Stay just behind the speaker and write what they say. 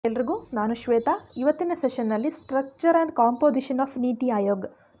ಎಲ್ರಿಗೂ ನಾನು ಶ್ವೇತಾ. ಇವತ್ತಿನ ಸೆಷನ್ನಲ್ಲಿ ಸ್ಟ್ರಕ್ಚರ್ ಆ್ಯಂಡ್ ಕಾಂಪೋಸಿಷನ್ ಆಫ್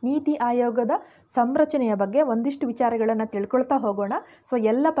ನೀತಿ ಆಯೋಗದ ಸಂರಚನೆಯ ಬಗ್ಗೆ ಒಂದಿಷ್ಟು ವಿಚಾರಗಳನ್ನು ತಿಳ್ಕೊಳ್ತಾ ಹೋಗೋಣ. ಸೊ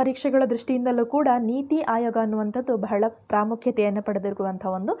ಎಲ್ಲ ಪರೀಕ್ಷೆಗಳ ದೃಷ್ಟಿಯಿಂದಲೂ ಕೂಡ ನೀತಿ ಆಯೋಗ ಅನ್ನುವಂಥದ್ದು ಬಹಳ ಪ್ರಾಮುಖ್ಯತೆಯನ್ನು ಪಡೆದಿರುವಂಥ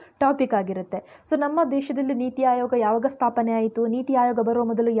ಒಂದು ಟಾಪಿಕ್ ಆಗಿರುತ್ತೆ. ಸೊ ನಮ್ಮ ದೇಶದಲ್ಲಿ ನೀತಿ ಆಯೋಗ ಯಾವಾಗ ಸ್ಥಾಪನೆ ಆಯಿತು, ನೀತಿ ಆಯೋಗ ಬರುವ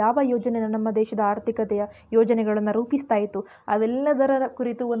ಮೊದಲು ಯಾವ ಯೋಜನೆ ನಮ್ಮ ದೇಶದ ಆರ್ಥಿಕತೆಯ ಯೋಜನೆಗಳನ್ನು ರೂಪಿಸ್ತಾ ಇತ್ತು, ಅವೆಲ್ಲದರ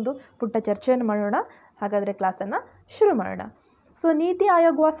ಕುರಿತು ಒಂದು ಪುಟ್ಟ ಚರ್ಚೆಯನ್ನು ಮಾಡೋಣ. ಹಾಗಾದರೆ ಕ್ಲಾಸನ್ನು ಶುರು ಮಾಡೋಣ. ಸೊ ನೀತಿ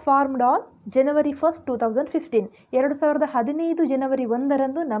ಆಯೋಗ್ ವಾಸ್ ಫಾರ್ಮ್ಡ್ ಆನ್ ಜನವರಿ 1, 2015. 2015 ಜನವರಿ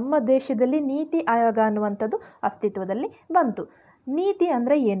 1ರಂದು ನಮ್ಮ ದೇಶದಲ್ಲಿ ನೀತಿ ಆಯೋಗ ಅನ್ನುವಂಥದ್ದು ಅಸ್ತಿತ್ವದಲ್ಲಿ ಬಂತು. ನೀತಿ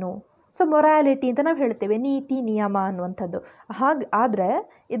ಅಂದರೆ ಏನು? ಸೊ ಮೊರಾಲಿಟಿ ಅಂತ ನಾವು ಹೇಳ್ತೇವೆ, ನೀತಿ ನಿಯಮ ಅನ್ನುವಂಥದ್ದು. ಆದರೆ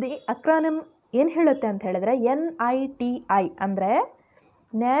ಇದು ಅಕ್ರಾನಿಮ್ ಏನು ಹೇಳುತ್ತೆ ಅಂತ ಹೇಳಿದ್ರೆ NITI ಅಂದರೆ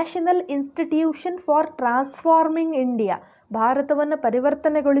national institution for transforming India. ಭಾರತವನ್ನು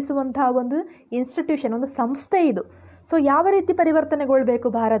ಪರಿವರ್ತನೆಗೊಳಿಸುವಂತಹ ಒಂದು ಇನ್ಸ್ಟಿಟ್ಯೂಷನ್, ಒಂದು ಸಂಸ್ಥೆ ಇದು. ಸೊ ಯಾವ ರೀತಿ ಪರಿವರ್ತನೆಗೊಳ್ಳಬೇಕು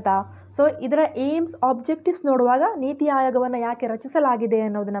ಭಾರತ? ಸೊ ಇದರ ಏಮ್ಸ್, ಆಬ್ಜೆಕ್ಟಿವ್ಸ್ ನೋಡುವಾಗ ನೀತಿ ಆಯೋಗವನ್ನು ಯಾಕೆ ರಚಿಸಲಾಗಿದೆ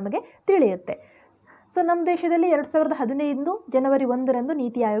ಅನ್ನೋದು ನಮಗೆ ತಿಳಿಯುತ್ತೆ. ಸೊ ನಮ್ಮ ದೇಶದಲ್ಲಿ 2015 ಜನವರಿ 1ರಂದು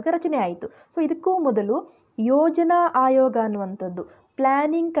ನೀತಿ ಆಯೋಗ ರಚನೆ ಆಯಿತು. ಸೊ ಇದಕ್ಕೂ ಮೊದಲು ಯೋಜನಾ ಆಯೋಗ ಅನ್ನುವಂಥದ್ದು,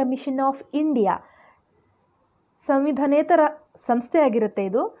 ಪ್ಲ್ಯಾನಿಂಗ್ ಕಮಿಷನ್ ಆಫ್ ಇಂಡಿಯಾ, ಸಂವಿಧಾನೇತರ ಸಂಸ್ಥೆ ಆಗಿರುತ್ತೆ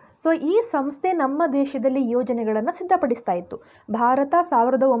ಇದು. ಸೊ ಈ ಸಂಸ್ಥೆ ನಮ್ಮ ದೇಶದಲ್ಲಿ ಯೋಜನೆಗಳನ್ನು ಸಿದ್ಧಪಡಿಸ್ತಾ ಇತ್ತು. ಭಾರತ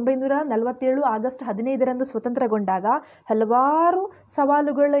 1947 ಆಗಸ್ಟ್ 15ರಂದು ಸ್ವತಂತ್ರಗೊಂಡಾಗ ಹಲವಾರು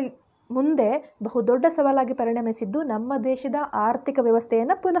ಸವಾಲುಗಳ ಮುಂದೆ ಬಹುದೊಡ್ಡ ಸವಾಲಾಗಿ ಪರಿಣಮಿಸಿದ್ದು ನಮ್ಮ ದೇಶದ ಆರ್ಥಿಕ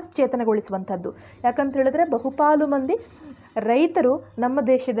ವ್ಯವಸ್ಥೆಯನ್ನು ಪುನಶ್ಚೇತನಗೊಳಿಸುವಂಥದ್ದು. ಯಾಕಂತ ಹೇಳಿದ್ರೆ ಬಹುಪಾಲು ಮಂದಿ ರೈತರು ನಮ್ಮ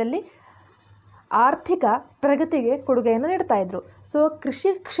ದೇಶದಲ್ಲಿ ಆರ್ಥಿಕ ಪ್ರಗತಿಗೆ ಕೊಡುಗೆಯನ್ನು ನೀಡ್ತಾ ಇದ್ರು. ಸೊ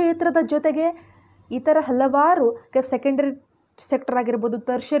ಕೃಷಿ ಕ್ಷೇತ್ರದ ಜೊತೆಗೆ ಇತರ ಹಲವಾರು ಸೆಕೆಂಡರಿ ಸೆಕ್ಟರ್ ಆಗಿರ್ಬೋದು,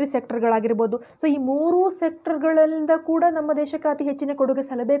 ಟರ್ಷರಿ ಸೆಕ್ಟರ್ಗಳಾಗಿರ್ಬೋದು. ಸೊ ಈ ಮೂರೂ ಸೆಕ್ಟರ್ಗಳಿಂದ ಕೂಡ ನಮ್ಮ ದೇಶಕ್ಕೆ ಅತಿ ಹೆಚ್ಚಿನ ಕೊಡುಗೆ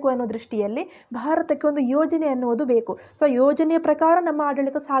ಸಲ್ಲಬೇಕು ಅನ್ನೋ ದೃಷ್ಟಿಯಲ್ಲಿ ಭಾರತಕ್ಕೆ ಒಂದು ಯೋಜನೆ ಅನ್ನುವುದು ಬೇಕು. ಸೊ ಯೋಜನೆಯ ಪ್ರಕಾರ ನಮ್ಮ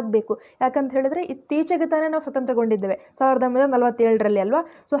ಆಡಳಿತ ಸಾಗಬೇಕು. ಯಾಕಂತ ಹೇಳಿದ್ರೆ ಇತ್ತೀಚೆಗೆ ತಾನೇ ನಾವು ಸ್ವತಂತ್ರಗೊಂಡಿದ್ದೇವೆ 1947ರಲ್ಲಿ ಅಲ್ವಾ.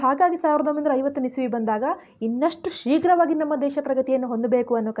 ಸೊ ಹಾಗಾಗಿ 1950 ಇಸವಿ ಬಂದಾಗ ಇನ್ನಷ್ಟು ಶೀಘ್ರವಾಗಿ ನಮ್ಮ ದೇಶ ಪ್ರಗತಿಯನ್ನು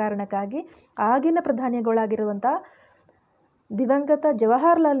ಹೊಂದಬೇಕು ಅನ್ನೋ ಕಾರಣಕ್ಕಾಗಿ ಆಗಿನ ಪ್ರಧಾನಿಗಳಾಗಿರುವಂಥ ದಿವಂಗತ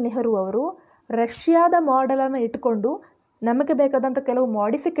ಜವಾಹರ್ಲಾಲ್ ನೆಹರು ಅವರು ರಷ್ಯಾದ ಮಾಡೆಲನ್ನು ಇಟ್ಕೊಂಡು ನಮಗೆ ಬೇಕಾದಂಥ ಕೆಲವು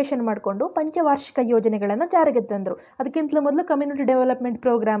ಮಾಡಿಫಿಕೇಷನ್ ಮಾಡಿಕೊಂಡು ಪಂಚವಾರ್ಷಿಕ ಯೋಜನೆಗಳನ್ನು ಜಾರಿಗೆ ತಂದರು. ಅದಕ್ಕಿಂತಲೂ ಮೊದಲು ಕಮ್ಯುನಿಟಿ ಡೆವಲಪ್ಮೆಂಟ್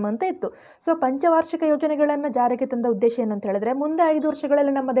ಪ್ರೋಗ್ರಾಮ್ ಅಂತ ಇತ್ತು. ಸೊ ಪಂಚವಾರ್ಷಿಕ ಯೋಜನೆಗಳನ್ನು ಜಾರಿಗೆ ತಂದ ಉದ್ದೇಶ ಏನಂತ ಹೇಳಿದ್ರೆ ಮುಂದೆ 5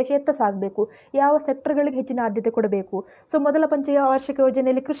 ವರ್ಷಗಳಲ್ಲಿ ನಮ್ಮ ದೇಶ ಎತ್ತ ಸಾಗಬೇಕು, ಯಾವ ಸೆಕ್ಟರ್ಗಳಿಗೆ ಹೆಚ್ಚಿನ ಆದ್ಯತೆ ಕೊಡಬೇಕು. ಸೊ ಮೊದಲ ಪಂಚವಾರ್ಷಿಕ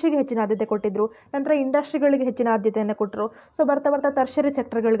ಯೋಜನೆಯಲ್ಲಿ ಕೃಷಿಗೆ ಹೆಚ್ಚಿನ ಆದ್ಯತೆ ಕೊಟ್ಟಿದ್ರು, ನಂತರ ಇಂಡಸ್ಟ್ರಿಗಳಿಗೆ ಹೆಚ್ಚಿನ ಆದ್ಯತೆಯನ್ನು ಕೊಟ್ಟರು. ಸೊ ಬರ್ತಾ ಬರ್ತಾ ಟರ್ಷರಿ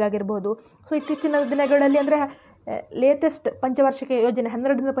ಸೆಕ್ಟರ್ಗಳಿಗಾಗಿರ್ಬೋದು. ಸೊ ಇತ್ತೀಚಿನ ದಿನಗಳಲ್ಲಿ ಅಂದರೆ ಲೇಟೆಸ್ಟ್ ಪಂಚವಾರ್ಷಿಕ ಯೋಜನೆ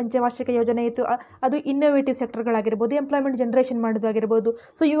 12ನೇ ಪಂಚವಾರ್ಷಿಕ ಯೋಜನೆ ಇತ್ತು. ಅದು ಇನ್ನೋವೇಟಿವ್ ಸೆಕ್ಟರ್ಗಳಾಗಿರ್ಬೋದು, ಎಂಪ್ಲಾಯ್ಮೆಂಟ್ ಜನರೇಷನ್ ಮಾಡೋದಾಗಿರ್ಬೋದು,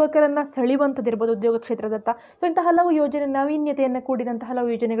 ಸೊ ಯುವಕರನ್ನು ಸೆಳೆಯುವಂಥದ್ದಿರ್ಬೋದು ಉದ್ಯೋಗ ಕ್ಷೇತ್ರದತ್ತ. ಸೊ ಇಂಥ ಹಲವು ಯೋಜನೆ, ನಾವೀನ್ಯತೆಯನ್ನು ಕೂಡಿದಂಥ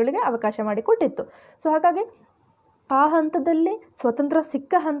ಹಲವು ಯೋಜನೆಗಳಿಗೆ ಅವಕಾಶ ಮಾಡಿಕೊಟ್ಟಿತ್ತು. ಸೊ ಹಾಗಾಗಿ ಆ ಹಂತದಲ್ಲಿ, ಸ್ವತಂತ್ರ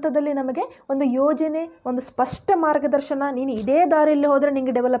ಸಿಕ್ಕ ಹಂತದಲ್ಲಿ ನಮಗೆ ಒಂದು ಯೋಜನೆ, ಒಂದು ಸ್ಪಷ್ಟ ಮಾರ್ಗದರ್ಶನ, ನೀನು ಇದೇ ದಾರಿಯಲ್ಲಿ ಹೋದರೆ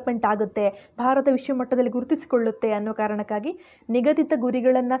ನಿಮಗೆ ಡೆವಲಪ್ಮೆಂಟ್ ಆಗುತ್ತೆ, ಭಾರತ ವಿಶ್ವ ಮಟ್ಟದಲ್ಲಿ ಗುರುತಿಸಿಕೊಳ್ಳುತ್ತೆ ಅನ್ನೋ ಕಾರಣಕ್ಕಾಗಿ ನಿಗದಿತ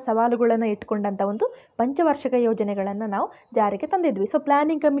ಗುರಿಗಳನ್ನು, ಸವಾಲುಗಳನ್ನು ಇಟ್ಕೊಂಡಂಥ ಒಂದು ಪಂಚವಾರ್ಷಿಕ ಯೋಜನೆಗಳನ್ನು ನಾವು ಜಾರಿಗೆ ತಂದಿದ್ವಿ. ಸೊ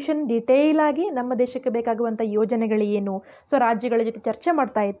ಪ್ಲ್ಯಾನಿಂಗ್ ಕಮಿಷನ್ ಡೀಟೇಲ್ ಆಗಿ ನಮ್ಮ ದೇಶಕ್ಕೆ ಬೇಕಾಗುವಂಥ ಯೋಜನೆಗಳು ಏನು, ಸೊ ರಾಜ್ಯಗಳ ಜೊತೆ ಚರ್ಚೆ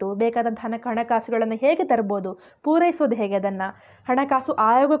ಮಾಡ್ತಾ ಇತ್ತು. ಬೇಕಾದಂಥ ಹಣಕಾಸುಗಳನ್ನು ಹೇಗೆ ತರ್ಬೋದು, ಪೂರೈಸೋದು ಹೇಗೆ, ಅದನ್ನು ಹಣಕಾಸು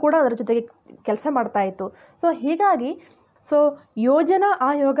ಆಯೋಗ ಕೂಡ ಅದರ ಜೊತೆಗೆ ಕೆಲಸ ಮಾಡ್ತಾ ಇತ್ತು. ಸೊ ಹೀಗಾಗಿ ಯೋಜನಾ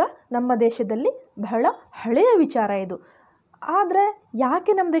ಆಯೋಗ ನಮ್ಮ ದೇಶದಲ್ಲಿ ಬಹಳ ಹಳೆಯ ವಿಚಾರ ಇದು. ಆದರೆ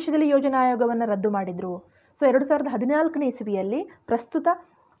ಯಾಕೆ ನಮ್ಮ ದೇಶದಲ್ಲಿ ಯೋಜನಾ ಆಯೋಗವನ್ನು ರದ್ದು ಮಾಡಿದರು? ಸೊ 2014ನೇ ಇಸವಿಯಲ್ಲಿ ಪ್ರಸ್ತುತ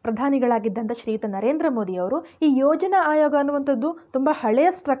ಪ್ರಧಾನಿಗಳಾಗಿದ್ದಂಥ ಶ್ರೀಯುತ ನರೇಂದ್ರ ಮೋದಿಯವರು ಈ ಯೋಜನಾ ಆಯೋಗ ಅನ್ನುವಂಥದ್ದು ತುಂಬ ಹಳೆಯ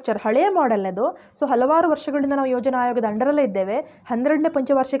ಸ್ಟ್ರಕ್ಚರ್, ಹಳೆಯ ಮಾಡೆಲ್ ಅದು. ಸೊ ಹಲವಾರು ವರ್ಷಗಳಿಂದ ನಾವು ಯೋಜನಾ ಆಯೋಗದ ಅಂಡರಲ್ಲೇ ಇದ್ದೇವೆ. 12ನೇ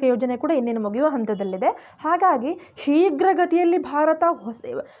ಪಂಚವಾರ್ಷಿಕ ಯೋಜನೆ ಕೂಡ ಇನ್ನೇನು ಮುಗಿಯುವ ಹಂತದಲ್ಲಿದೆ. ಹಾಗಾಗಿ ಶೀಘ್ರಗತಿಯಲ್ಲಿ ಭಾರತ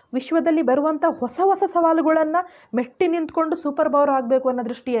ವಿಶ್ವದಲ್ಲಿ ಬರುವಂಥ ಹೊಸ ಸವಾಲುಗಳನ್ನು ಮೆಟ್ಟಿ ನಿಂತ್ಕೊಂಡು ಸೂಪರ್ ಪವರ್ ಆಗಬೇಕು ಅನ್ನೋ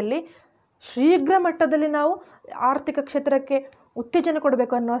ದೃಷ್ಟಿಯಲ್ಲಿ ಶೀಘ್ರ ಮಟ್ಟದಲ್ಲಿ ನಾವು ಆರ್ಥಿಕ ಕ್ಷೇತ್ರಕ್ಕೆ ಉತ್ತೇಜನ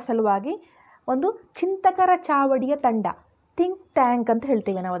ಕೊಡಬೇಕು ಅನ್ನೋ ಸಲುವಾಗಿ ಒಂದು ಚಿಂತಕರ ಚಾವಡಿಯ ತಂಡ, ಥಿಂಕ್ ಟ್ಯಾಂಕ್ ಅಂತ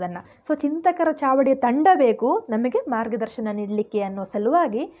ಹೇಳ್ತೀವಿ ನಾವು ಅದನ್ನು. ಸೊ ಚಿಂತಕರ ಚಾವಡಿಯ ತಂಡ ಬೇಕು ನಮಗೆ ಮಾರ್ಗದರ್ಶನ ನೀಡಲಿಕ್ಕೆ ಅನ್ನೋ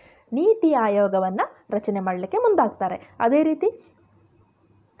ಸಲುವಾಗಿ ನೀತಿ ಆಯೋಗವನ್ನು ರಚನೆ ಮಾಡಲಿಕ್ಕೆ ಮುಂದಾಗ್ತಾರೆ. ಅದೇ ರೀತಿ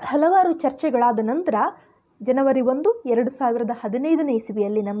ಹಲವಾರು ಚರ್ಚೆಗಳಾದ ನಂತರ ಜನವರಿ 1, 2015ನೇ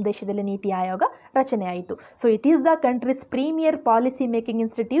ಇಸವಿಯಲ್ಲಿ ನಮ್ಮ ದೇಶದಲ್ಲಿ ನೀತಿ ಆಯೋಗ ರಚನೆ ಆಯಿತು. So it is the countries premier policy making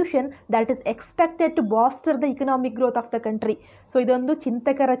institution that is expected to buster the economic growth of the country. So ಇದೊಂದು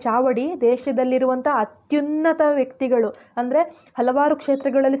ಚಿಂತಕರ ಚಾವಡಿ, ದೇಶದಲ್ಲಿರುವಂಥ ಅತ್ಯುನ್ನತ ವ್ಯಕ್ತಿಗಳು, ಅಂದರೆ ಹಲವಾರು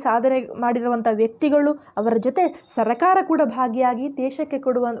ಕ್ಷೇತ್ರಗಳಲ್ಲಿ ಸಾಧನೆ ಮಾಡಿರುವಂಥ ವ್ಯಕ್ತಿಗಳು, ಅವರ ಜೊತೆ ಸರ್ಕಾರ ಕೂಡ ಭಾಗಿಯಾಗಿ ದೇಶಕ್ಕೆ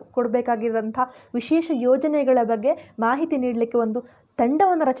ಕೊಡಬೇಕಾಗಿರುವಂಥ ವಿಶೇಷ ಯೋಜನೆಗಳ ಬಗ್ಗೆ ಮಾಹಿತಿ ನೀಡಲಿಕ್ಕೆ ಒಂದು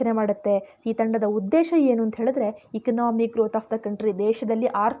ತಂಡವನ್ನು ರಚನೆ ಮಾಡುತ್ತೆ. ಈ ತಂಡದ ಉದ್ದೇಶ ಏನು ಅಂತ ಹೇಳಿದ್ರೆ economic growth of the country, ದೇಶದಲ್ಲಿ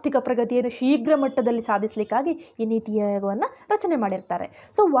ಆರ್ಥಿಕ ಪ್ರಗತಿಯನ್ನು ಶೀಘ್ರ ಮಟ್ಟದಲ್ಲಿ ಸಾಧಿಸಲಿಕ್ಕಾಗಿ ಈ ನೀತಿ ಆಯೋಗವನ್ನು ರಚನೆ ಮಾಡಿರ್ತಾರೆ.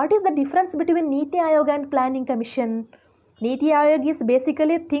 So what is the difference between NITI Aayog and planning commission? ನೀತಿ Aayog is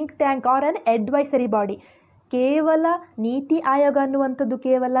basically think tank R on advisory body. ಕೇವಲ ನೀತಿ ಆಯೋಗ ಅನ್ನುವಂಥದ್ದು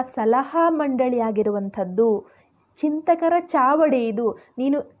ಕೇವಲ ಸಲಹಾ ಮಂಡಳಿಯಾಗಿರುವಂಥದ್ದು, ಚಿಂತಕರ ಚಾವಡಿ. ಇದು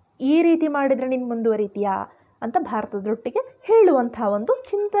ನೀನು ಈ ರೀತಿ ಮಾಡಿದರೆ ನೀನು ಮುಂದುವರಿತೀಯಾ ಅಂತ ಭಾರತದೊಟ್ಟಿಗೆ ಹೇಳುವಂಥ ಒಂದು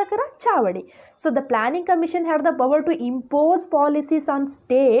ಚಿಂತಕರ ಚಾವಡಿ. So the planning commission had the power to impose policies on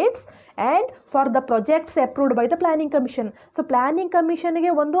States and for the projects approved by the planning commission. So planning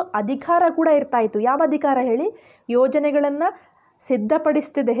ಕಮಿಷನ್ಗೆ ಒಂದು ಅಧಿಕಾರ ಕೂಡ ಇರ್ತಾ ಇತ್ತು. ಯಾವ ಅಧಿಕಾರ ಹೇಳಿ? ಯೋಜನೆಗಳನ್ನು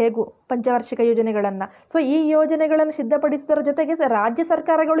ಸಿದ್ಧಪಡಿಸ್ತಿದೆ, ಹೇಗೂ ಪಂಚವಾರ್ಷಿಕ ಯೋಜನೆಗಳನ್ನು. ಸೊ ಈ ಯೋಜನೆಗಳನ್ನು ಸಿದ್ಧಪಡಿಸೋದ್ರ ಜೊತೆಗೆ ರಾಜ್ಯ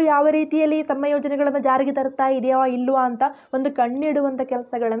ಸರ್ಕಾರಗಳು ಯಾವ ರೀತಿಯಲ್ಲಿ ತಮ್ಮ ಯೋಜನೆಗಳನ್ನು ಜಾರಿಗೆ ತರ್ತಾ ಇದೆಯಾ ಇಲ್ವಾ ಅಂತ ಒಂದು ಕಣ್ಣಿಡುವಂಥ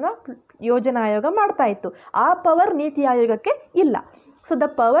ಕೆಲಸಗಳನ್ನು ಯೋಜನಾ ಆಯೋಗ ಮಾಡ್ತಾ ಇತ್ತು. ಆ ಪವರ್ ನೀತಿ ಆಯೋಗಕ್ಕೆ ಇಲ್ಲ. So the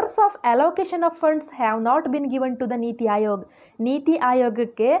powers of allocation of funds have not been given to the ನೀತಿ ಆಯೋಗ್. ನೀತಿ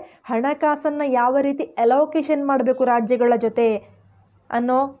ಆಯೋಗಕ್ಕೆ ಹಣಕಾಸನ್ನು ಯಾವ ರೀತಿ ಅಲೋಕೇಶನ್ ಮಾಡಬೇಕು ರಾಜ್ಯಗಳ ಜೊತೆ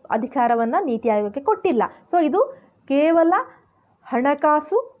ಅನ್ನೋ ಅಧಿಕಾರವನ್ನು ನೀತಿ ಆಯೋಗಕ್ಕೆ ಕೊಟ್ಟಿಲ್ಲ. ಸೊ ಇದು ಕೇವಲ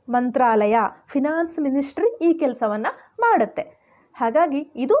ಹಣಕಾಸು ಮಂತ್ರಾಲಯ, ಫಿನಾನ್ಸ್ ಮಿನಿಸ್ಟ್ರಿ ಈ ಕೆಲಸವನ್ನು ಮಾಡುತ್ತೆ. ಹಾಗಾಗಿ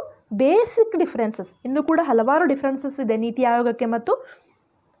ಇದು ಬೇಸಿಕ್ ಡಿಫ್ರೆನ್ಸಸ್. ಇನ್ನೂ ಕೂಡ ಹಲವಾರು ಡಿಫ್ರೆನ್ಸಸ್ ಇದೆ ನೀತಿ ಆಯೋಗಕ್ಕೆ ಮತ್ತು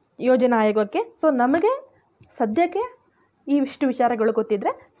ಯೋಜನಾ ಆಯೋಗಕ್ಕೆ. ಸೊ ನಮಗೆ ಸದ್ಯಕ್ಕೆ ಇವಿಷ್ಟು ವಿಚಾರಗಳು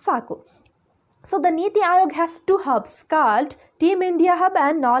ಗೊತ್ತಿದ್ರೆ ಸಾಕು. ಸೊ ದ ನೀತಿ Aayog has 2 hubs called team India hub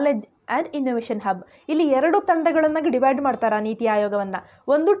and knowledge and innovation hub. ಇಲ್ಲಿ 2 ತಂಡಗಳನ್ನಾಗಿ ಡಿವೈಡ್ ಮಾಡ್ತಾರೆ ನೀತಿ ಆಯೋಗವನ್ನು.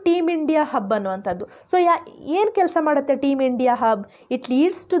 ಒಂದು ಟೀಮ್ ಇಂಡಿಯಾ ಹಬ್ ಅನ್ನುವಂಥದ್ದು. ಸೊ ಏನು ಕೆಲಸ ಮಾಡುತ್ತೆ team India hub? It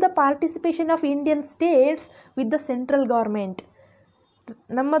leads to the participation of Indian States with the central government.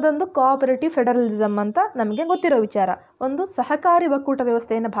 ನಮ್ಮದೊಂದು ಕೋಆಪರೇಟಿವ್ ಫೆಡರಲಿಸಮ್ ಅಂತ ನಮಗೆ ಗೊತ್ತಿರೋ ವಿಚಾರ. ಒಂದು ಸಹಕಾರಿ ಒಕ್ಕೂಟ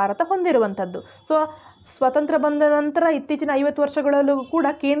ವ್ಯವಸ್ಥೆಯನ್ನು ಭಾರತ ಹೊಂದಿರುವಂಥದ್ದು. ಸೊ ಸ್ವತಂತ್ರ ಬಂದ ನಂತರ ಇತ್ತೀಚಿನ 50 ವರ್ಷಗಳಲ್ಲೂ ಕೂಡ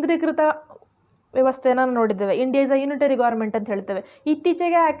ಕೇಂದ್ರೀಕೃತ ವ್ಯವಸ್ಥೆಯನ್ನು ನೋಡಿದ್ದೇವೆ. India is a unitary government ಅಂತ ಹೇಳ್ತೇವೆ.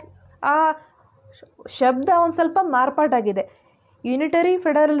 ಇತ್ತೀಚೆಗೆ ಆ ಶಬ್ದ ಒಂದು ಸ್ವಲ್ಪ ಮಾರ್ಪಾಟಾಗಿದೆ. ಯೂನಿಟರಿ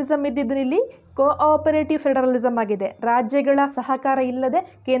ಫೆಡರಲಿಸಮ್ ಇದ್ದಿದ್ದು ಇಲ್ಲಿ ಕೋಆಪರೇಟಿವ್ ಫೆಡರಲಿಸಮ್ ಆಗಿದೆ. ರಾಜ್ಯಗಳ ಸಹಕಾರ ಇಲ್ಲದೆ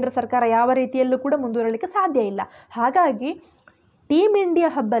ಕೇಂದ್ರ ಸರ್ಕಾರ ಯಾವ ರೀತಿಯಲ್ಲೂ ಕೂಡ ಮುಂದುವರಲಿಕ್ಕೆ ಸಾಧ್ಯ ಇಲ್ಲ. ಹಾಗಾಗಿ ಟೀಮ್ ಇಂಡಿಯಾ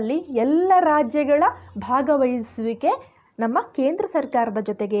ಹಬ್ಬಲ್ಲಿ ಎಲ್ಲ ರಾಜ್ಯಗಳ ಭಾಗವಹಿಸುವಿಕೆ ನಮ್ಮ ಕೇಂದ್ರ ಸರ್ಕಾರದ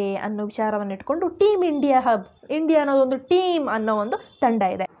ಜೊತೆಗೆ ಅನ್ನೋ ವಿಚಾರವನ್ನು ಇಟ್ಕೊಂಡು ಟೀಮ್ ಇಂಡಿಯಾ ಹಬ್, ಇಂಡಿಯಾ ಅನ್ನೋದೊಂದು ಟೀಮ್ ಅನ್ನೋ ಒಂದು ತಂಡ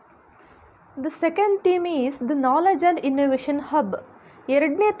ಇದೆ. The second team is the knowledge and innovation hub.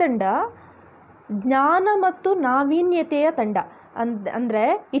 ಎರಡನೇ ತಂಡ ಜ್ಞಾನ ಮತ್ತು ನಾವೀನ್ಯತೆಯ ತಂಡ. ಅಂದರೆ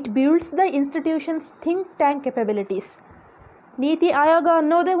it builds the institutions think tank capabilities. NITI Aayog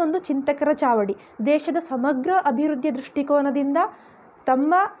ಅನ್ನೋದೇ ಒಂದು ಚಿಂತಕರ ಚಾವಡಿ. ದೇಶದ ಸಮಗ್ರ ಅಭಿವೃದ್ಧಿಯ ದೃಷ್ಟಿಕೋನದಿಂದ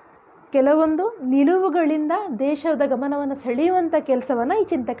ತಮ್ಮ ಕೆಲವೊಂದು ನಿಲುವುಗಳಿಂದ ದೇಶದ ಗಮನವನ್ನು ಸೆಳೆಯುವಂಥ ಕೆಲಸವನ್ನು ಈ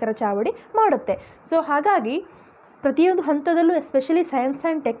ಚಿಂತಕರ ಚಾವಡಿ ಮಾಡುತ್ತೆ. ಸೊ ಹಾಗಾಗಿ ಪ್ರತಿಯೊಂದು ಹಂತದಲ್ಲೂ ಎಸ್ಪೆಷಲಿ ಸೈನ್ಸ್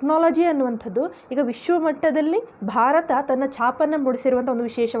ಆ್ಯಂಡ್ ಟೆಕ್ನಾಲಜಿ ಅನ್ನುವಂಥದ್ದು ಈಗ ವಿಶ್ವಮಟ್ಟದಲ್ಲಿ ಭಾರತ ತನ್ನ ಛಾಪನ್ನು ಮೂಡಿಸಿರುವಂಥ ಒಂದು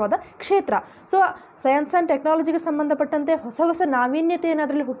ವಿಶೇಷವಾದ ಕ್ಷೇತ್ರ. ಸೊ ಸೈನ್ಸ್ ಆ್ಯಂಡ್ ಟೆಕ್ನಾಲಜಿಗೆ ಸಂಬಂಧಪಟ್ಟಂತೆ ಹೊಸ ಹೊಸ ನಾವೀನ್ಯತೆಯನ್ನು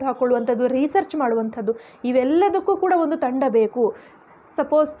ಅದರಲ್ಲಿ ಹುಟ್ಟುಹಾಕೊಳ್ಳುವಂಥದ್ದು, ರಿಸರ್ಚ್ ಮಾಡುವಂಥದ್ದು, ಇವೆಲ್ಲದಕ್ಕೂ ಕೂಡ ಒಂದು ತಂಡ ಬೇಕು.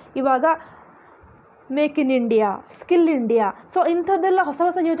 ಸಪೋಸ್ ಇವಾಗ make in India, skill India, so ಇಂಥದ್ದೆಲ್ಲ ಹೊಸ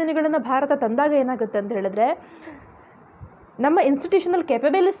ಹೊಸ ಯೋಜನೆಗಳನ್ನು ಭಾರತ ತಂದಾಗ ಏನಾಗುತ್ತೆ ಅಂತ ಹೇಳಿದ್ರೆ ನಮ್ಮ ಇನ್ಸ್ಟಿಟ್ಯೂಷನಲ್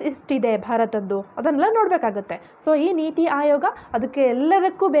ಕೆಪಬಿಲಿಟೀಸ್ ಎಷ್ಟಿದೆ ಭಾರತದ್ದು ಅದನ್ನೆಲ್ಲ ನೋಡಬೇಕಾಗುತ್ತೆ. ಸೊ ಈ ನೀತಿ ಆಯೋಗ ಅದಕ್ಕೆ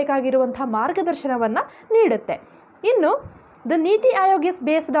ಎಲ್ಲದಕ್ಕೂ ಬೇಕಾಗಿರುವಂಥ ಮಾರ್ಗದರ್ಶನವನ್ನು ನೀಡುತ್ತೆ. ಇನ್ನು ದ ನೀತಿ Aayog is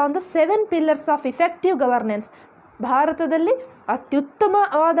based on the 7 pillars of effective governance. ಭಾರತದಲ್ಲಿ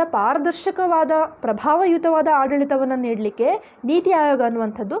ಅತ್ಯುತ್ತಮವಾದ ಪಾರದರ್ಶಕವಾದ ಪ್ರಭಾವಯುತವಾದ ಆಡಳಿತವನ್ನು ನೀಡಲಿಕ್ಕೆ ನೀತಿ ಆಯೋಗ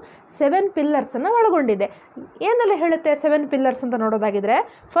ಅನ್ನುವಂಥದ್ದು 7 pillars ಒಳಗೊಂಡಿದೆ. ಏನೆಲ್ಲ ಹೇಳುತ್ತೆ 7 pillars ಅಂತ ನೋಡೋದಾಗಿದ್ರೆ,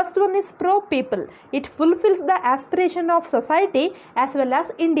 first one is pro people. It fulfils the aspiration of society as well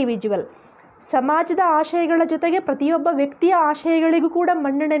as individual. ಸಮಾಜದ ಆಶಯಗಳ ಜೊತೆಗೆ ಪ್ರತಿಯೊಬ್ಬ ವ್ಯಕ್ತಿಯ ಆಶಯಗಳಿಗೂ ಕೂಡ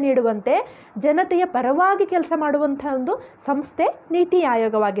ಮನ್ನಣೆ ನೀಡುವಂತೆ ಜನತೆಯ ಪರವಾಗಿ ಕೆಲಸ ಮಾಡುವಂಥ ಒಂದು ಸಂಸ್ಥೆ ನೀತಿ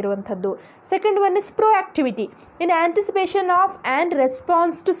ಆಯೋಗವಾಗಿರುವಂಥದ್ದು. Second one is pro activity in anticipation of and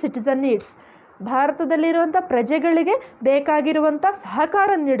response to citizen needs. ಭಾರತದಲ್ಲಿರುವಂಥ ಪ್ರಜೆಗಳಿಗೆ ಬೇಕಾಗಿರುವಂಥ ಸಹಕಾರ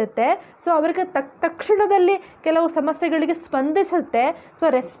ನೀಡುತ್ತೆ. ಸೊ ಅವರಿಗೆ ತಕ್ಷಣದಲ್ಲಿ ಕೆಲವು ಸಮಸ್ಯೆಗಳಿಗೆ ಸ್ಪಂದಿಸುತ್ತೆ. ಸೊ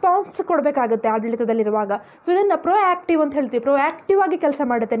ರೆಸ್ಪಾನ್ಸ್ ಕೊಡಬೇಕಾಗುತ್ತೆ ಆಡಳಿತದಲ್ಲಿರುವಾಗ. ಸೊ ಇದನ್ನು ಪ್ರೊ ಆ್ಯಕ್ಟಿವ್ ಅಂತ ಹೇಳ್ತೀವಿ. ಪ್ರೊ ಆ್ಯಕ್ಟಿವ್ ಆಗಿ ಕೆಲಸ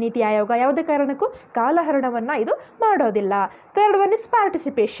ಮಾಡುತ್ತೆ ನೀತಿ ಆಯೋಗ. ಯಾವುದೇ ಕಾರಣಕ್ಕೂ ಕಾಲಹರಣವನ್ನು ಇದು ಮಾಡೋದಿಲ್ಲ. ಥರ್ಡ್ ಒನ್ ಇಸ್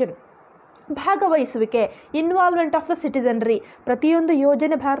ಪಾರ್ಟಿಸಿಪೇಷನ್, ಭಾಗವಹಿಸುವಿಕೆ, ಇನ್ವಾಲ್ವ್ಮೆಂಟ್ ಆಫ್ ದ ಸಿಟಿಸನ್ರಿ. ಪ್ರತಿಯೊಂದು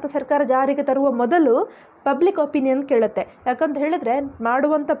ಯೋಜನೆ ಭಾರತ ಸರ್ಕಾರ ಜಾರಿಗೆ ತರುವ ಮೊದಲು ಪಬ್ಲಿಕ್ ಒಪಿನಿಯನ್ ಕೇಳುತ್ತೆ. ಯಾಕಂತ ಹೇಳಿದ್ರೆ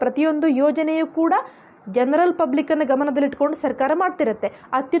ಮಾಡುವಂಥ ಪ್ರತಿಯೊಂದು ಯೋಜನೆಯೂ ಕೂಡ ಜನರಲ್ ಪಬ್ಲಿಕ್ಕನ್ನು ಗಮನದಲ್ಲಿಟ್ಕೊಂಡು ಸರ್ಕಾರ ಮಾಡ್ತಿರುತ್ತೆ.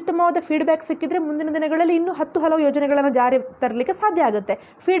 ಅತ್ಯುತ್ತಮವಾದ ಫೀಡ್ಬ್ಯಾಕ್ ಸಿಕ್ಕಿದ್ರೆ ಮುಂದಿನ ದಿನಗಳಲ್ಲಿ ಇನ್ನೂ 10 ಹಲವು ಯೋಜನೆಗಳನ್ನು ಜಾರಿ ತರಲಿಕ್ಕೆ ಸಾಧ್ಯ ಆಗುತ್ತೆ.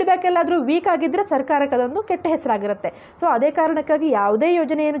 ಫೀಡ್ಬ್ಯಾಕ್ ಎಲ್ಲಾದರೂ ವೀಕ್ ಆಗಿದ್ದರೆ ಸರ್ಕಾರಕ್ಕೆ ಅದೊಂದು ಕೆಟ್ಟ ಹೆಸರಾಗಿರುತ್ತೆ. ಸೊ ಅದೇ ಕಾರಣಕ್ಕಾಗಿ ಯಾವುದೇ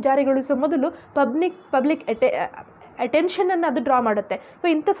ಯೋಜನೆಯನ್ನು ಜಾರಿಗೊಳಿಸುವ ಮೊದಲು ಪಬ್ಲಿಕ್ ಅಟೆನ್ಷನನ್ನು ಅದು ಡ್ರಾ ಮಾಡುತ್ತೆ. ಸೊ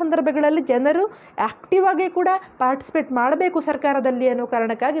ಇಂಥ ಸಂದರ್ಭಗಳಲ್ಲಿ ಜನರು ಆ್ಯಕ್ಟಿವ್ ಆಗಿ ಕೂಡ ಪಾರ್ಟಿಸಿಪೇಟ್ ಮಾಡಬೇಕು ಸರ್ಕಾರದಲ್ಲಿ ಅನ್ನೋ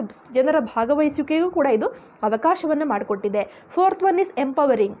ಕಾರಣಕ್ಕಾಗಿ ಜನರ ಭಾಗವಹಿಸುವಿಕೆಗೂ ಕೂಡ ಇದು ಅವಕಾಶವನ್ನು ಮಾಡಿಕೊಟ್ಟಿದೆ. Fourth one is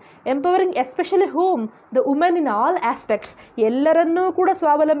empowering especially whom the women in all aspects. ಎಲ್ಲರನ್ನೂ ಕೂಡ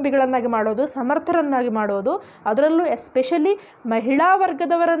ಸ್ವಾವಲಂಬಿಗಳನ್ನಾಗಿ ಮಾಡೋದು, ಸಮರ್ಥರನ್ನಾಗಿ ಮಾಡೋದು, ಅದರಲ್ಲೂ ಎಸ್ಪೆಷಲಿ ಮಹಿಳಾ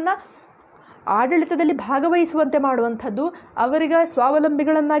ವರ್ಗದವರನ್ನು ಆಡಳಿತದಲ್ಲಿ ಭಾಗವಹಿಸುವಂತೆ ಮಾಡುವಂಥದ್ದು, ಅವರಿಗೆ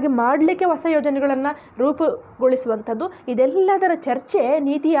ಸ್ವಾವಲಂಬಿಗಳನ್ನಾಗಿ ಮಾಡಲಿಕ್ಕೆ ಹೊಸ ಯೋಜನೆಗಳನ್ನು ರೂಪುಗೊಳಿಸುವಂಥದ್ದು, ಇದೆಲ್ಲದರ ಚರ್ಚೆ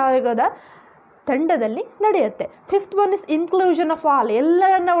ನೀತಿ ಆಯೋಗದ ತಂಡದಲ್ಲಿ ನಡೆಯುತ್ತೆ. Fifth one is inclusion of all.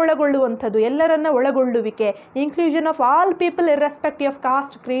 ಎಲ್ಲರನ್ನ ಒಳಗೊಳ್ಳುವಂಥದ್ದು, ಎಲ್ಲರನ್ನ ಒಳಗೊಳ್ಳುವಿಕೆ, inclusion of all people irrespective of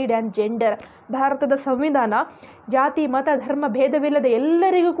cost, Creed and gender. ಭಾರತದ ಸಂವಿಧಾನ ಜಾತಿ ಮತ ಧರ್ಮ ಭೇದವಿಲ್ಲದೆ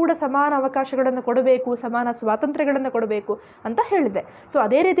ಎಲ್ಲರಿಗೂ ಕೂಡ ಸಮಾನ ಅವಕಾಶಗಳನ್ನು ಕೊಡಬೇಕು, ಸಮಾನ ಸ್ವಾತಂತ್ರ್ಯಗಳನ್ನು ಕೊಡಬೇಕು ಅಂತ ಹೇಳಿದೆ. ಸೊ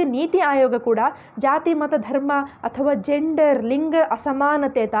ಅದೇ ರೀತಿ ನೀತಿ ಆಯೋಗ ಕೂಡ ಜಾತಿ ಮತ ಧರ್ಮ ಅಥವಾ ಜೆಂಡರ್, ಲಿಂಗ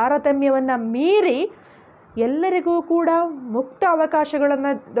ಅಸಮಾನತೆ, ತಾರತಮ್ಯವನ್ನು ಮೀರಿ ಎಲ್ಲರಿಗೂ ಕೂಡ ಮುಕ್ತ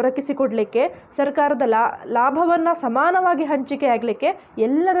ಅವಕಾಶಗಳನ್ನು ದೊರಕಿಸಿಕೊಡಲಿಕ್ಕೆ, ಸರ್ಕಾರದ ಲಾಭವನ್ನು ಸಮಾನವಾಗಿ ಹಂಚಿಕೆ ಆಗಲಿಕ್ಕೆ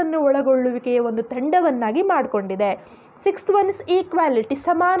ಎಲ್ಲರನ್ನು ಒಳಗೊಳ್ಳುವಿಕೆಯ ಒಂದು ತಂಡವನ್ನಾಗಿ ಮಾಡಿಕೊಂಡಿದೆ. ಸಿಕ್ಸ್ತ್ ಒನ್ ಇಸ್ ಈಕ್ವಾಲಿಟಿ,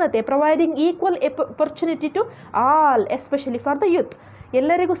 ಸಮಾನತೆ, providing equal opportunity to all especially for the youth.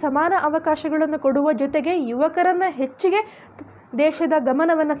 ಎಲ್ಲರಿಗೂ ಸಮಾನ ಅವಕಾಶಗಳನ್ನು ಕೊಡುವ ಜೊತೆಗೆ ಯುವಕರನ್ನು ಹೆಚ್ಚಿಗೆ ದೇಶದ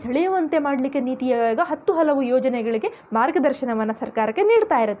ಗಮನವನ್ನು ಸೆಳೆಯುವಂತೆ ಮಾಡಲಿಕ್ಕೆ ನೀತಿ ಆಯೋಗ 10 ಹಲವು ಯೋಜನೆಗಳಿಗೆ ಮಾರ್ಗದರ್ಶನವನ್ನು ಸರ್ಕಾರಕ್ಕೆ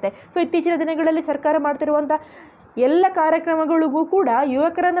ನೀಡ್ತಾ ಇರುತ್ತೆ. ಸೊ ಇತ್ತೀಚಿನ ದಿನಗಳಲ್ಲಿ ಸರ್ಕಾರ ಮಾಡ್ತಿರುವಂಥ ಎಲ್ಲ ಕಾರ್ಯಕ್ರಮಗಳಿಗೂ ಕೂಡ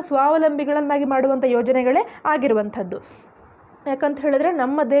ಯುವಕರನ್ನು ಸ್ವಾವಲಂಬಿಗಳನ್ನಾಗಿ ಮಾಡುವಂಥ ಯೋಜನೆಗಳೇ ಆಗಿರುವಂಥದ್ದು. ಯಾಕಂತ ಹೇಳಿದ್ರೆ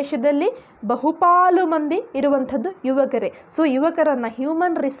ನಮ್ಮ ದೇಶದಲ್ಲಿ ಬಹುಪಾಲು ಮಂದಿ ಇರುವಂಥದ್ದು ಯುವಕರೇ. ಸೊ ಯುವಕರನ್ನು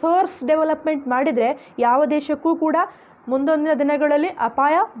ಹ್ಯೂಮನ್ ರಿಸೋರ್ಸ್ ಡೆವಲಪ್ಮೆಂಟ್ ಮಾಡಿದರೆ ಯಾವ ದೇಶಕ್ಕೂ ಕೂಡ ಮುಂದೊಂದಿನ ದಿನಗಳಲ್ಲಿ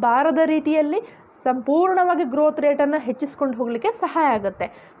ಅಪಾಯ ಬಾರದ ರೀತಿಯಲ್ಲಿ ಸಂಪೂರ್ಣವಾಗಿ ಗ್ರೋತ್ ರೇಟನ್ನು ಹೆಚ್ಚಿಸ್ಕೊಂಡು ಹೋಗಲಿಕ್ಕೆ ಸಹಾಯ ಆಗುತ್ತೆ.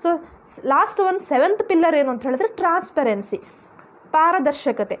 So last one 7th pillar ಏನು ಅಂತ ಹೇಳಿದ್ರೆ ಟ್ರಾನ್ಸ್ಪರೆನ್ಸಿ,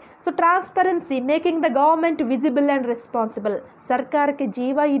 ಪಾರದರ್ಶಕತೆ. So transparency, making the government visible and responsible. ಸರ್ಕಾರಕ್ಕೆ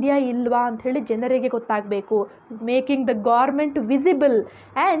ಜೀವ ಇದೆಯಾ ಇಲ್ವಾ ಅಂಥೇಳಿ ಜನರಿಗೆ ಗೊತ್ತಾಗಬೇಕು. Making the government visible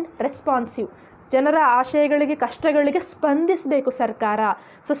and responsive. ಜನರ ಆಶಯಗಳಿಗೆ ಕಷ್ಟಗಳಿಗೆ ಸ್ಪಂದಿಸಬೇಕು ಸರ್ಕಾರ.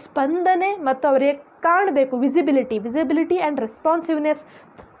 ಸೊ ಸ್ಪಂದನೆ ಮತ್ತು ಅವರಿಗೆ ಕಾಣಬೇಕು, ವಿಸಿಬಿಲಿಟಿ ಆ್ಯಂಡ್ ರೆಸ್ಪಾನ್ಸಿವ್ನೆಸ್.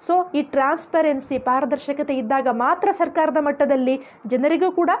 ಸೊ ಈ ಟ್ರಾನ್ಸ್ಪರೆನ್ಸಿ, ಪಾರದರ್ಶಕತೆ ಇದ್ದಾಗ ಮಾತ್ರ ಸರ್ಕಾರದ ಮಟ್ಟದಲ್ಲಿ ಜನರಿಗೂ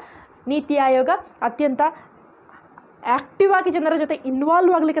ಕೂಡ ನೀತಿ ಆಯೋಗ ಅತ್ಯಂತ ಆ್ಯಕ್ಟಿವ್ ಆಗಿ ಜನರ ಜೊತೆ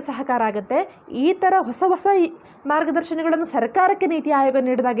ಇನ್ವಾಲ್ವ್ ಆಗಲಿಕ್ಕೆ ಸಹಕಾರ ಆಗುತ್ತೆ. ಈ ಥರ ಹೊಸ ಮಾರ್ಗದರ್ಶನಗಳನ್ನು ಸರ್ಕಾರಕ್ಕೆ ನೀತಿ ಆಯೋಗ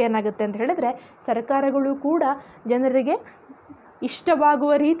ನೀಡಿದಾಗ ಏನಾಗುತ್ತೆ ಅಂತ ಹೇಳಿದರೆ, ಸರ್ಕಾರಗಳು ಕೂಡ ಜನರಿಗೆ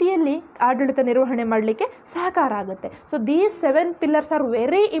ಇಷ್ಟವಾಗುವ ರೀತಿಯಲ್ಲಿ ಆಡಳಿತ ನಿರ್ವಹಣೆ ಮಾಡಲಿಕ್ಕೆ ಸಹಕಾರ ಆಗುತ್ತೆ. So these 7 pillars are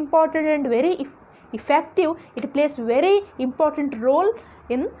very important and very effective. It place very important role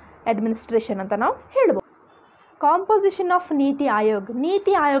in administration ಅಂತ ನಾವು ಹೇಳ್ಬೋದು. ಕಾಂಪೋಸಿಷನ್ ಆಫ್ ನೀತಿ ಆಯೋಗ್.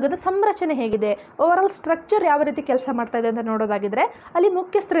 ನೀತಿ ಆಯೋಗದ ಸಂರಚನೆ ಹೇಗಿದೆ, ಓವರಾಲ್ ಸ್ಟ್ರಕ್ಚರ್ ಯಾವ ರೀತಿ ಕೆಲಸ ಮಾಡ್ತಾ ಇದೆ ಅಂತ ನೋಡೋದಾಗಿದ್ರೆ, ಅಲ್ಲಿ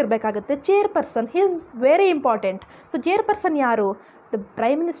ಮುಖ್ಯಸ್ಥರು ಇರಬೇಕಾಗುತ್ತೆ. Chairperson is very important. So chairperson ಯಾರು? The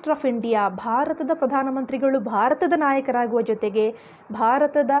prime minister of India. ಭಾರತದ ಪ್ರಧಾನಮಂತ್ರಿಗಳು ಭಾರತದ ನಾಯಕರಾಗುವ ಜೊತೆಗೆ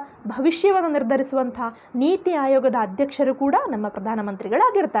ಭಾರತದ ಭವಿಷ್ಯವನ್ನು ನಿರ್ಧರಿಸುವಂಥ ನೀತಿ ಆಯೋಗದ ಅಧ್ಯಕ್ಷರು ಕೂಡ ನಮ್ಮ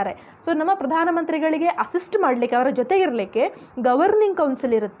ಪ್ರಧಾನಮಂತ್ರಿಗಳಾಗಿರ್ತಾರೆ. ಸೊ ನಮ್ಮ ಪ್ರಧಾನಮಂತ್ರಿಗಳಿಗೆ ಅಸಿಸ್ಟ್ ಮಾಡಲಿಕ್ಕೆ, ಅವರ ಜೊತೆಗಿರಲಿಕ್ಕೆ ಗವರ್ನಿಂಗ್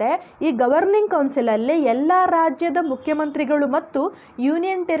ಕೌನ್ಸಿಲ್ ಇರುತ್ತೆ. ಈ ಗವರ್ನಿಂಗ್ ಕೌನ್ಸಿಲಲ್ಲಿ ಎಲ್ಲ ರಾಜ್ಯದ ಮುಖ್ಯಮಂತ್ರಿಗಳು ಮತ್ತು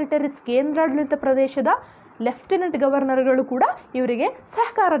ಯೂನಿಯನ್ ಟೆರಿಟರೀಸ್, ಕೇಂದ್ರಾಡಳಿತ ಪ್ರದೇಶದ ಲೆಫ್ಟಿನೆಂಟ್ ಗವರ್ನರ್ಗಳು ಕೂಡ ಇವರಿಗೆ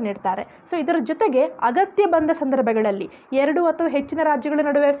ಸಹಕಾರ ನೀಡ್ತಾರೆ. ಸೊ ಇದರ ಜೊತೆಗೆ ಅಗತ್ಯ ಬಂದ ಸಂದರ್ಭಗಳಲ್ಲಿ 2 ಅಥವಾ ಹೆಚ್ಚಿನ ರಾಜ್ಯಗಳ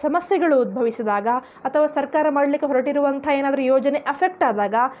ನಡುವೆ ಸಮಸ್ಯೆಗಳು ಉದ್ಭವಿಸಿದಾಗ ಅಥವಾ ಸರ್ಕಾರ ಮಾಡಲಿಕ್ಕೆ ಹೊರಟಿರುವಂಥ ಏನಾದರೂ ಯೋಜನೆ ಅಫೆಕ್ಟ್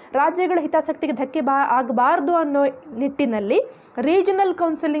ಆದಾಗ ರಾಜ್ಯಗಳ ಹಿತಾಸಕ್ತಿಗೆ ಧಕ್ಕೆ ಆಗಬಾರ್ದು ಅನ್ನೋ ನಿಟ್ಟಿನಲ್ಲಿ ರೀಜನಲ್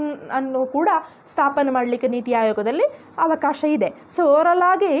ಕೌನ್ಸಿಲಿಂಗ್ ಅನ್ನು ಕೂಡ ಸ್ಥಾಪನೆ ಮಾಡಲಿಕ್ಕೆ ನೀತಿ ಆಯೋಗದಲ್ಲಿ ಅವಕಾಶ ಇದೆ. ಸೊ ಓವರಾಲ್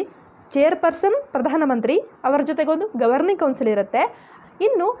ಆಗಿ ಚೇರ್ಪರ್ಸನ್ ಪ್ರಧಾನಮಂತ್ರಿ, ಅವರ ಜೊತೆಗೊಂದು ಗವರ್ನಿಂಗ್ ಕೌನ್ಸಿಲ್ ಇರುತ್ತೆ.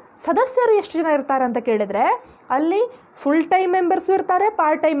 ಇನ್ನು ಸದಸ್ಯರು ಎಷ್ಟು ಜನ ಇರ್ತಾರೆ ಅಂತ ಕೇಳಿದರೆ, ಅಲ್ಲಿ ಫುಲ್ ಟೈಮ್ ಮೆಂಬರ್ಸು ಇರ್ತಾರೆ,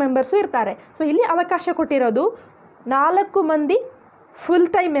 ಪಾರ್ಟ್ ಟೈಮ್ ಮೆಂಬರ್ಸು ಇರ್ತಾರೆ. ಸೊ ಇಲ್ಲಿ ಅವಕಾಶ ಕೊಟ್ಟಿರೋದು 4 ಮಂದಿ ಫುಲ್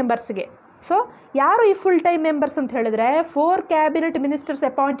ಟೈಮ್ ಮೆಂಬರ್ಸ್ಗೆ. ಸೊ ಯಾರು ಈ ಫುಲ್ ಟೈಮ್ ಮೆಂಬರ್ಸ್ ಅಂತ ಹೇಳಿದ್ರೆ, 4 cabinet ministers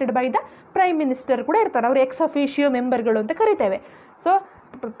appointed by the prime minister ಕೂಡ ಇರ್ತಾರೆ. ಅವರು ಎಕ್ಸ್ ಅಫಿಷಿಯೋ ಮೆಂಬರ್ಗಳು ಅಂತ ಕರಿತೇವೆ. ಸೊ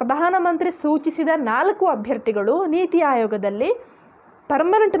ಪ್ರಧಾನಮಂತ್ರಿ ಸೂಚಿಸಿದ 4 ಅಭ್ಯರ್ಥಿಗಳು ನೀತಿ ಆಯೋಗದಲ್ಲಿ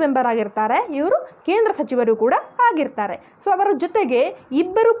ಪರ್ಮನೆಂಟ್ ಮೆಂಬರ್ ಆಗಿರ್ತಾರೆ. ಇವರು ಕೇಂದ್ರ ಸಚಿವರು ಕೂಡ ಆಗಿರ್ತಾರೆ. ಸೊ ಅವರ ಜೊತೆಗೆ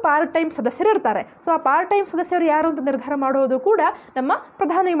 2 ಪಾರ್ಟ್ ಟೈಮ್ ಸದಸ್ಯರು ಇರ್ತಾರೆ. ಸೊ ಆ ಪಾರ್ಟ್ ಟೈಮ್ ಸದಸ್ಯರು ಯಾರು ಅಂತ ನಿರ್ಧಾರ ಮಾಡೋದು ಕೂಡ ನಮ್ಮ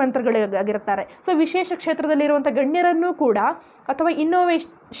ಪ್ರಧಾನಮಂತ್ರಿಗಳಿಗಿರ್ತಾರೆ. ಸೊ ವಿಶೇಷ ಕ್ಷೇತ್ರದಲ್ಲಿರುವಂಥ ಗಣ್ಯರನ್ನು ಕೂಡ, ಅಥವಾ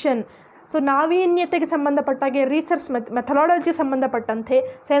ಇನ್ನೋವೇಷನ್, ಸೊ ನಾವೀನ್ಯತೆಗೆ ಸಂಬಂಧಪಟ್ಟಾಗೆ, ರಿಸರ್ಚ್ ಮೆಥಡಾಲಜಿ ಸಂಬಂಧಪಟ್ಟಂತೆ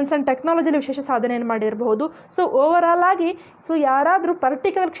ಸೈನ್ಸ್ ಆ್ಯಂಡ್ ಟೆಕ್ನಾಲಜಿಯಲ್ಲಿ ವಿಶೇಷ ಸಾಧನೆಯನ್ನು ಮಾಡಿರಬಹುದು. ಸೊ ಓವರಾಲ್ ಆಗಿ ಯಾರಾದರೂ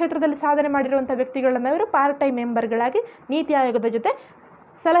ಪರ್ಟಿಕ್ಯುಲರ್ ಕ್ಷೇತ್ರದಲ್ಲಿ ಸಾಧನೆ ಮಾಡಿರುವಂಥ ವ್ಯಕ್ತಿಗಳನ್ನು ಇವರು ಪಾರ್ಟ್ ಟೈಮ್ ಮೆಂಬರ್ಗಳಾಗಿ ನೀತಿ ಆಯೋಗದ ಜೊತೆ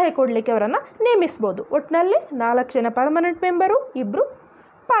ಸಲಹೆ ಕೊಡಲಿಕ್ಕೆ ಅವರನ್ನು ನೇಮಿಸ್ಬೋದು. ಒಟ್ಟಿನಲ್ಲಿ 4 ಜನ permanent member, 2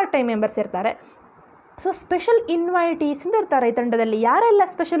 part time members ಇರ್ತಾರೆ. ಸೊ ಸ್ಪೆಷಲ್ ಇನ್ವೈಟೀಸ್ ಇರ್ತಾರೆ ಈ ತಂಡದಲ್ಲಿ. ಯಾರೆಲ್ಲ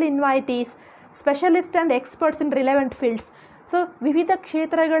special invitees? Specialist and experts in relevant fields. So ವಿವಿಧ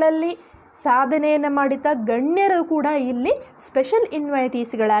ಕ್ಷೇತ್ರಗಳಲ್ಲಿ ಸಾಧನೆಯನ್ನು ಮಾಡಿದ ಗಣ್ಯರು ಕೂಡ ಇಲ್ಲಿ ಸ್ಪೆಷಲ್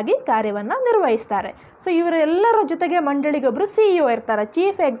ಇನ್ವೈಟೀಸ್ಗಳಾಗಿ ಕಾರ್ಯವನ್ನು ನಿರ್ವಹಿಸ್ತಾರೆ. ಸೊ ಇವರೆಲ್ಲರ ಜೊತೆಗೆ ಮಂಡಳಿಗೊಬ್ಬರು CEO ಇರ್ತಾರೆ,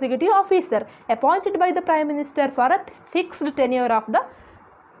 chief executive officer, appointed by the prime minister for a fixed tenure of the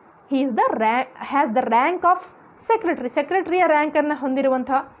has the rank of ಸೆಕ್ರೆಟರಿಯ ರ್ಯಾಂಕನ್ನು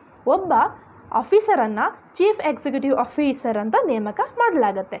ಹೊಂದಿರುವಂಥ ಒಬ್ಬ ಆಫೀಸರನ್ನು ಚೀಫ್ ಎಕ್ಸಿಕ್ಯೂಟಿವ್ ಆಫೀಸರ್ ಅಂತ ನೇಮಕ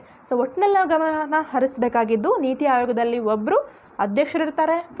ಮಾಡಲಾಗುತ್ತೆ. ಸೊ ಒಟ್ಟಿನಲ್ಲಿ ನಾವು ಗಮನ ಹರಿಸಬೇಕಾಗಿದ್ದು, ನೀತಿ ಆಯೋಗದಲ್ಲಿ ಒಬ್ಬರು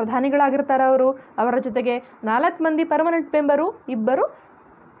ಅಧ್ಯಕ್ಷರಿರ್ತಾರೆ, ಪ್ರಧಾನಿಗಳಾಗಿರ್ತಾರೆ ಅವರು, ಅವರ ಜೊತೆಗೆ 4 ಮಂದಿ ಪರ್ಮನೆಂಟ್ ಮೆಂಬರು, 2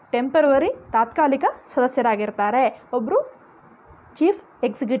 ಟೆಂಪರವರಿ ತಾತ್ಕಾಲಿಕ ಸದಸ್ಯರಾಗಿರ್ತಾರೆ, ಒಬ್ಬರು ಚೀಫ್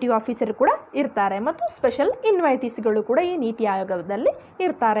ಎಕ್ಸಿಕ್ಯೂಟಿವ್ ಆಫೀಸರ್ ಕೂಡ ಇರ್ತಾರೆ, ಮತ್ತು ಸ್ಪೆಷಲ್ ಇನ್ವೈಟೀಸ್ಗಳು ಕೂಡ ಈ ನೀತಿ ಆಯೋಗದಲ್ಲಿ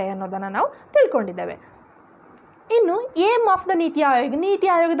ಇರ್ತಾರೆ ಅನ್ನೋದನ್ನು ನಾವು ತಿಳ್ಕೊಂಡಿದ್ದೇವೆ. ಇನ್ನು ಏಮ್ ಆಫ್ ದ ನೀತಿ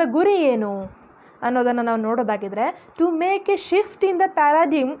ಆಯೋಗದ ಗುರಿ ಏನು ಅನ್ನೋದನ್ನು ನಾವು ನೋಡೋದಾಗಿದ್ರೆ, to make A shift in the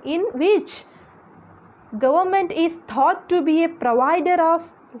ಪ್ಯಾರಾಡಿಮ್ in which government is thought to be a provider of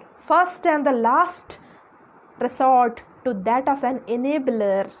first and the last resort to that of an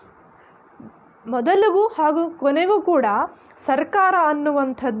enabler. ಮೊದಲಿಗೂ ಹಾಗೂ ಕೊನೆಗೂ ಕೂಡ ಸರ್ಕಾರ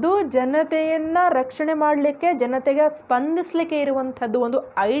ಅನ್ನುವಂಥದ್ದು ಜನತೆಯನ್ನು ರಕ್ಷಣೆ ಮಾಡಲಿಕ್ಕೆ, ಜನತೆಗೆ ಸ್ಪಂದಿಸಲಿಕ್ಕೆ ಇರುವಂಥದ್ದು, ಒಂದು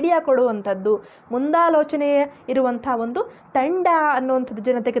ಐಡಿಯಾ ಕೊಡುವಂಥದ್ದು, ಮುಂದಾಲೋಚನೆ ಇರುವಂಥ ಒಂದು ತಂಡ ಅನ್ನುವಂಥದ್ದು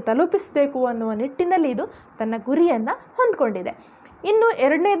ಜನತೆಗೆ ತಲುಪಿಸಬೇಕು ಅನ್ನುವ ನಿಟ್ಟಿನಲ್ಲಿ ಇದು ತನ್ನ ಗುರಿಯನ್ನು ಹೊಂದ್ಕೊಂಡಿದೆ. ಇನ್ನು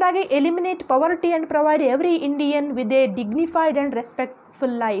ಎರಡನೇದಾಗಿ, eliminate ಪವರ್ಟಿ and provide every Indian with A dignified and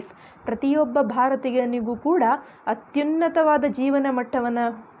respectful life. ಪ್ರತಿಯೊಬ್ಬ ಭಾರತೀಯನಿಗೂ ಕೂಡ ಅತ್ಯುನ್ನತವಾದ ಜೀವನ ಮಟ್ಟವನ್ನು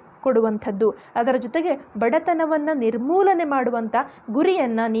ಕೊಡುವಂಥದ್ದು, ಅದರ ಜೊತೆಗೆ ಬಡತನವನ್ನು ನಿರ್ಮೂಲನೆ ಮಾಡುವಂಥ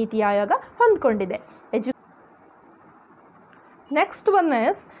ಗುರಿಯನ್ನು NITI Aayog ಹೊಂದ್ಕೊಂಡಿದೆ. Next one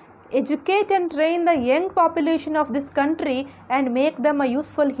is educate and train the Young population of this country and make them a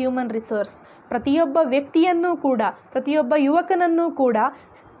useful human resource. ಪ್ರತಿಯೊಬ್ಬ ವ್ಯಕ್ತಿಯನ್ನೂ ಕೂಡ, ಪ್ರತಿಯೊಬ್ಬ ಯುವಕನನ್ನೂ ಕೂಡ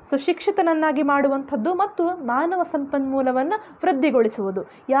ಸುಶಿಕ್ಷಿತನನ್ನಾಗಿ ಮಾಡುವಂಥದ್ದು ಮತ್ತು ಮಾನವ ಸಂಪನ್ಮೂಲವನ್ನು ವೃದ್ಧಿಗೊಳಿಸುವುದು.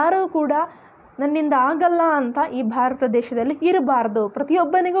 ಯಾರೂ ಕೂಡ ನನ್ನಿಂದ ಆಗಲ್ಲ ಅಂತ ಈ ಭಾರತ ದೇಶದಲ್ಲಿ ಇರಬಾರ್ದು.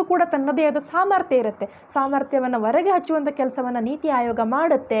 ಪ್ರತಿಯೊಬ್ಬನಿಗೂ ಕೂಡ ತನ್ನದೇ ಆದ ಸಾಮರ್ಥ್ಯ ಇರುತ್ತೆ. ಸಾಮರ್ಥ್ಯವನ್ನು ಹೊರಗೆ ಹಚ್ಚುವಂಥ ಕೆಲಸವನ್ನು ನೀತಿ ಆಯೋಗ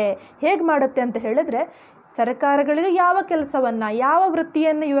ಮಾಡುತ್ತೆ. ಹೇಗೆ ಮಾಡುತ್ತೆ ಅಂತ ಹೇಳಿದ್ರೆ, ಸರ್ಕಾರಗಳಿಗೆ ಯಾವ ಕೆಲಸವನ್ನು, ಯಾವ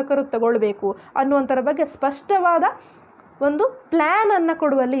ವೃತ್ತಿಯನ್ನು ಯುವಕರು ತಗೊಳ್ಬೇಕು ಅನ್ನುವಂಥರ ಬಗ್ಗೆ ಸ್ಪಷ್ಟವಾದ ಒಂದು ಪ್ಲ್ಯಾನನ್ನು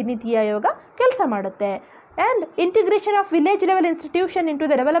ಕೊಡುವಲ್ಲಿ ನೀತಿ ಆಯೋಗ ಕೆಲಸ ಮಾಡುತ್ತೆ. And integration of village level institution in to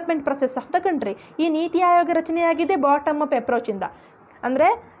the development process of the country. ಈ ನೀತಿ ಆಯೋಗ ರಚನೆಯಾಗಿದೆ ಬಾಟಮ್ ಅಪ್ ಅಪ್ರೋಚಿಂದ. ಅಂದರೆ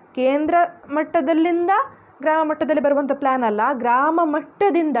ಕೇಂದ್ರ ಮಟ್ಟದಲ್ಲಿಂದ ಗ್ರಾಮ ಮಟ್ಟದಲ್ಲಿ ಬರುವಂಥ ಪ್ಲ್ಯಾನ್ ಅಲ್ಲ, ಗ್ರಾಮ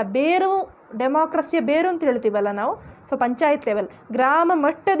ಮಟ್ಟದಿಂದ ಬೇರು, ಡೆಮಾಕ್ರಸಿಯ ಬೇರು ಅಂತ ಹೇಳ್ತೀವಲ್ಲ ನಾವು, ಸೊ ಪಂಚಾಯತ್ ಲೆವೆಲ್, ಗ್ರಾಮ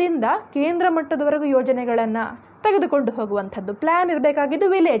ಮಟ್ಟದಿಂದ ಕೇಂದ್ರ ಮಟ್ಟದವರೆಗೂ ಯೋಜನೆಗಳನ್ನು ತೆಗೆದುಕೊಂಡು ಹೋಗುವಂಥದ್ದು plan ಇರಬೇಕಾಗಿದ್ದು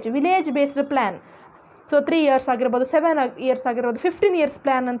village based plan. So 3 years ಆಗಿರ್ಬೋದು, 7 years ಆಗಿರ್ಬೋದು, 15 years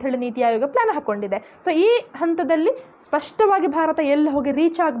ಪ್ಲ್ಯಾನ್ ಅಂತ ಹೇಳಿ ನೀತಿ ಆಯೋಗ ಪ್ಲ್ಯಾನ್ ಹಾಕ್ಕೊಂಡಿದೆ. ಸೊ ಈ ಹಂತದಲ್ಲಿ ಸ್ಪಷ್ಟವಾಗಿ ಭಾರತ ಎಲ್ಲಿ ಹೋಗಿ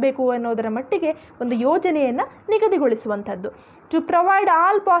ರೀಚ್ ಆಗಬೇಕು ಅನ್ನೋದರ ಮಟ್ಟಿಗೆ ಒಂದು ಯೋಜನೆಯನ್ನು ನಿಗದಿಗೊಳಿಸುವಂಥದ್ದು. To provide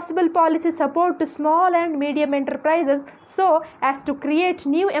all possible policy support to small and medium enterprises so as to create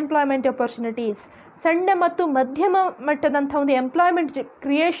new employment opportunities. ಸಣ್ಣ ಮತ್ತು ಮಧ್ಯಮ ಮಟ್ಟದಂಥ ಒಂದು ಎಂಪ್ಲಾಯ್ಮೆಂಟ್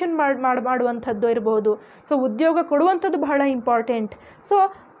ಕ್ರಿಯೇಷನ್ ಮಾಡುವಂಥದ್ದು ಇರ್ಬೋದು. ಸೊ ಉದ್ಯೋಗ ಕೊಡುವಂಥದ್ದು ಬಹಳ ಇಂಪಾರ್ಟೆಂಟ್. ಸೊ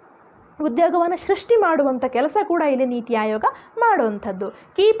ಉದ್ಯೋಗವನ್ನು ಸೃಷ್ಟಿ ಮಾಡುವಂಥ ಕೆಲಸ ಕೂಡ ಇಲ್ಲಿ ನೀತಿ ಆಯೋಗ ಮಾಡುವಂಥದ್ದು.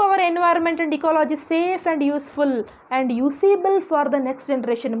 Keep our environment and ecology safe and useful and usable for the next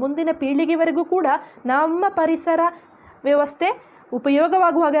generation. ಮುಂದಿನ ಪೀಳಿಗೆವರೆಗೂ ಕೂಡ ನಮ್ಮ ಪರಿಸರ ವ್ಯವಸ್ಥೆ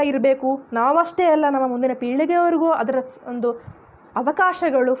ಉಪಯೋಗವಾಗುವಾಗ ಇರಬೇಕು. ನಾವಷ್ಟೇ ಅಲ್ಲ, ನಮ್ಮ ಮುಂದಿನ ಪೀಳಿಗೆಯವರೆಗೂ ಅದರ ಒಂದು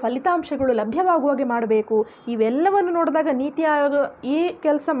ಅವಕಾಶಗಳು, ಫಲಿತಾಂಶಗಳು ಲಭ್ಯವಾಗುವಾಗೆ ಮಾಡಬೇಕು. ಇವೆಲ್ಲವನ್ನು ನೋಡಿದಾಗ ನೀತಿ ಆಯೋಗ ಈ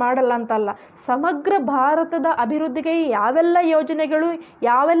ಕೆಲಸ ಮಾಡಲ್ಲ ಅಂತಲ್ಲ, ಸಮಗ್ರ ಭಾರತದ ಅಭಿವೃದ್ಧಿಗೆ ಯಾವೆಲ್ಲ ಯೋಜನೆಗಳು,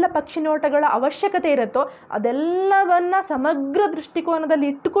 ಯಾವೆಲ್ಲ ಪಕ್ಷಿನೋಟಗಳ ಅವಶ್ಯಕತೆ ಇರುತ್ತೋ ಅದೆಲ್ಲವನ್ನು ಸಮಗ್ರ ದೃಷ್ಟಿಕೋನದಲ್ಲಿ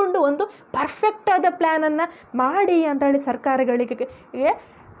ಇಟ್ಟುಕೊಂಡು ಒಂದು ಪರ್ಫೆಕ್ಟಾದ ಪ್ಲ್ಯಾನನ್ನು ಮಾಡಿ ಅಂತೇಳಿ ಸರ್ಕಾರಗಳಿಗೆ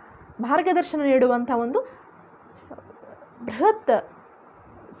ಮಾರ್ಗದರ್ಶನ ನೀಡುವಂಥ ಒಂದು ಬೃಹತ್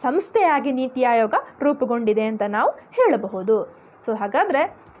ಸಂಸ್ಥೆಯಾಗಿ ನೀತಿ ಆಯೋಗ ರೂಪುಗೊಂಡಿದೆ ಅಂತ ನಾವು ಹೇಳಬಹುದು. ಸೊ ಹಾಗಾದರೆ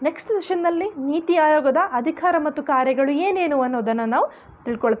ನೆಕ್ಸ್ಟ್ ಸೆಷನ್ನಲ್ಲಿ ನೀತಿ ಆಯೋಗದ ಅಧಿಕಾರ ಮತ್ತು ಕಾರ್ಯಗಳು ಏನೇನು ಅನ್ನೋದನ್ನು ನಾವು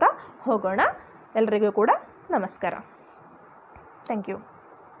ತಿಳ್ಕೊಳ್ತಾ ಹೋಗೋಣ. ಎಲ್ರಿಗೂ ಕೂಡ ನಮಸ್ಕಾರ. Thank you.